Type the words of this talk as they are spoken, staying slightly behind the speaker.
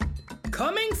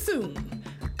Coming soon,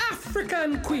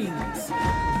 Afrikan Queens.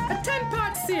 A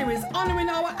 10-part series honoring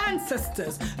our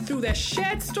ancestors through their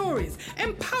shared stories,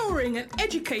 empowering and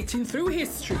educating through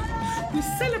history. We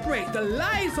celebrate the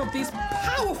lives of these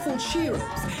powerful heroes,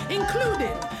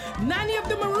 including Nani of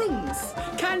the Maroons,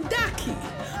 Kandaki,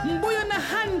 Mbuyo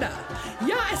Nahanda,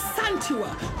 Ya Esantiwa,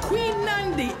 Queen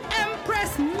Nandi,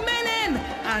 Empress Menen,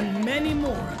 and many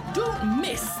more. Don't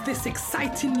miss this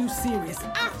exciting new series,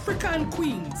 Afrikan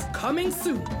Queens, coming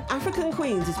soon. Afrikan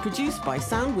Queens is produced by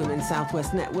Sound Women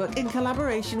Southwest Network in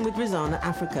collaboration with Rizana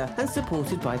Africa and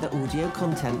supported by the Audio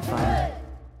Content Fund.